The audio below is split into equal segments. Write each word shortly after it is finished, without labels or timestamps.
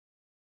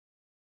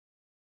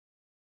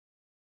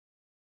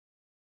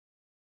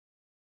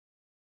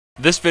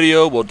This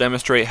video will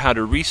demonstrate how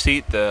to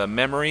reseat the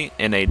memory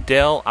in a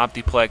Dell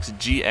OptiPlex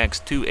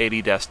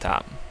GX280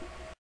 desktop.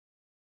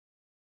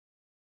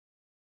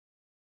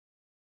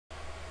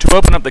 To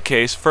open up the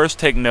case, first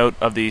take note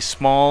of the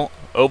small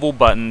oval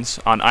buttons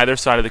on either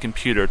side of the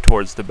computer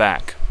towards the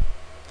back.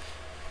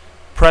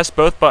 Press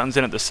both buttons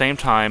in at the same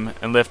time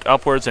and lift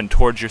upwards and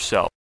towards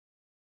yourself.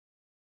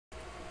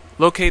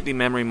 Locate the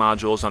memory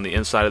modules on the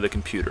inside of the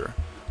computer.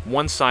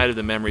 One side of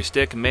the memory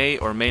stick may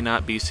or may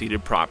not be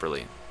seated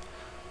properly.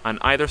 On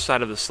either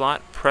side of the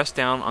slot, press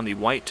down on the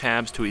white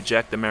tabs to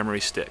eject the memory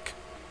stick.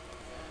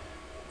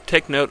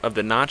 Take note of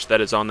the notch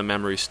that is on the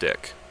memory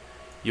stick.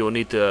 You will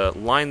need to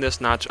line this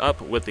notch up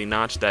with the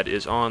notch that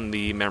is on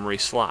the memory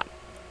slot.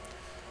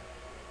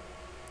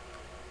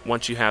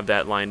 Once you have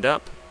that lined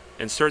up,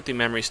 insert the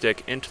memory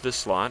stick into the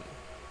slot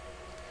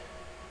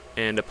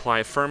and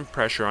apply firm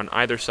pressure on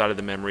either side of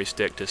the memory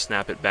stick to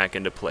snap it back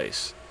into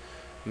place.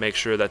 Make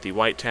sure that the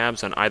white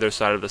tabs on either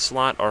side of the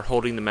slot are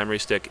holding the memory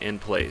stick in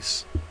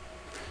place.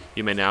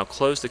 You may now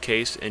close the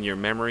case and your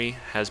memory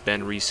has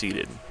been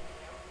reseated.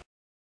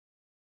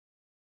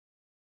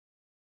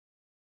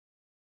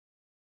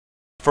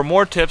 For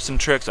more tips and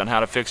tricks on how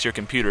to fix your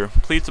computer,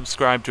 please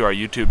subscribe to our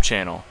YouTube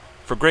channel.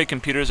 For great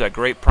computers at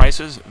great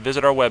prices,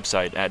 visit our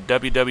website at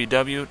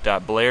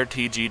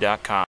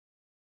www.blairtg.com.